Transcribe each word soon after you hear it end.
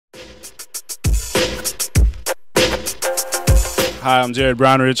Hi, I'm Jared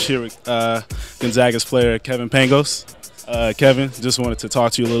Brownridge here with Gonzaga's player Kevin Pangos. Kevin, just wanted to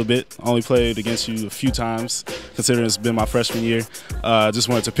talk to you a little bit. Only played against you a few times, considering it's been my freshman year. Just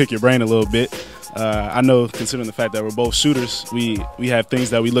wanted to pick your brain a little bit. I know, considering the fact that we're both shooters, we have things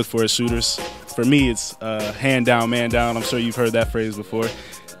that we look for as shooters. For me, it's hand down, man down. I'm sure you've heard that phrase before.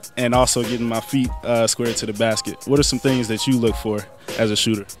 And also getting my feet squared to the basket. What are some things that you look for as a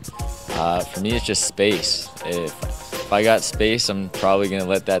shooter? For me, it's just space. If I got space, I'm probably gonna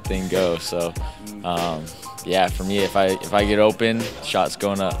let that thing go. So, yeah, for me, if I get open, shot's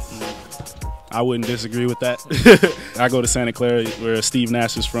going up. I wouldn't disagree with that. I go to Santa Clara, where Steve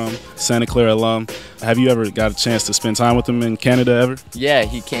Nash is from, Santa Clara alum. Have you ever got a chance to spend time with him in Canada ever? Yeah,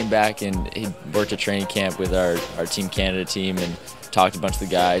 he came back and he worked a training camp with our Team Canada team and talked to a bunch of the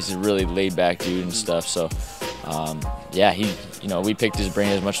guys. He's a really laid-back dude and stuff. So, yeah, we picked his brain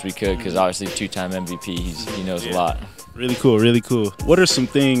as much as we could because obviously two-time MVP. He knows a lot. Really cool, really cool. What are some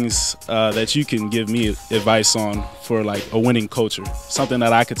things that you can give me advice on for like a winning culture? Something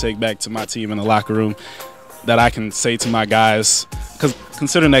that I could take back to my team in the locker room that I can say to my guys. Because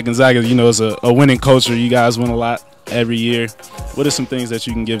considering that Gonzaga, is a winning culture, you guys win a lot every year. What are some things that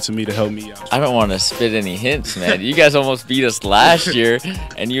you can give to me to help me out? I don't want to spit any hints, man. You guys almost beat us last year,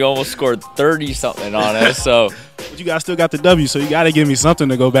 and you almost scored 30-something on us. So. But you guys still got the W, so you got to give me something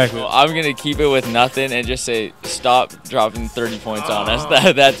to go back with. Well, I'm going to keep it with nothing and just say, stop dropping 30 points on us.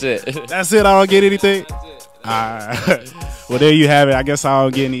 That's it. That's it? I don't get anything? Well, there you have it. I guess I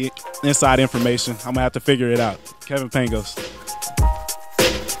don't get any inside information. I'm going to have to figure it out. Kevin Pangos.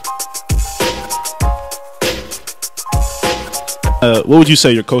 What would you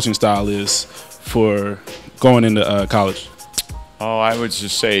say your coaching style is for going into college? Oh, I would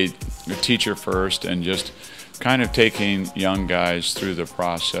just say a teacher first and just kind of taking young guys through the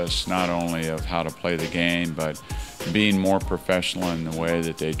process, not only of how to play the game, but being more professional in the way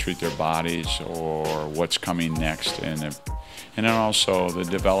that they treat their bodies or what's coming next. And then also the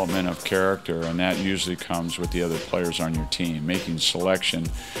development of character, and that usually comes with the other players on your team. Making selection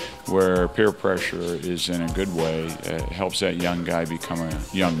where peer pressure is in a good way helps that young guy become a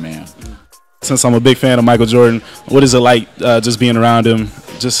young man. Since I'm a big fan of Michael Jordan, what is it like just being around him,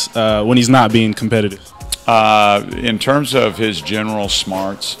 just when he's not being competitive? In terms of his general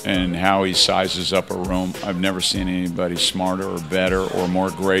smarts and how he sizes up a room, I've never seen anybody smarter or better or more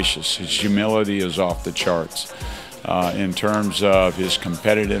gracious. His humility is off the charts. In terms of his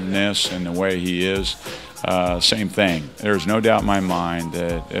competitiveness and the way he is, same thing. There's no doubt in my mind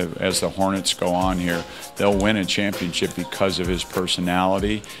that as the Hornets go on here, they'll win a championship because of his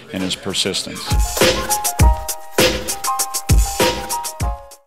personality and his persistence.